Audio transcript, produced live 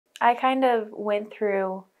I kind of went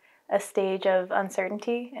through a stage of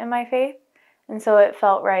uncertainty in my faith, and so it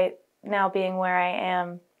felt right now being where I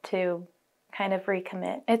am to kind of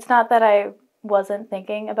recommit. It's not that I wasn't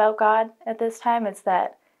thinking about God at this time, it's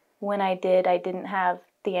that when I did, I didn't have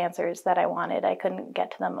the answers that I wanted. I couldn't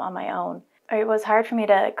get to them on my own. It was hard for me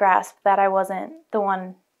to grasp that I wasn't the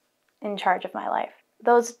one in charge of my life.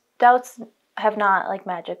 Those doubts have not like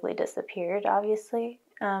magically disappeared, obviously.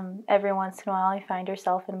 Every once in a while you find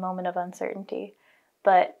yourself in a moment of uncertainty,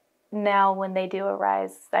 but now when they do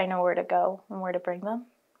arise, I know where to go and where to bring them,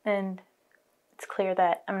 and it's clear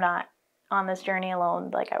that I'm not on this journey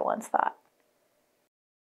alone like I once thought.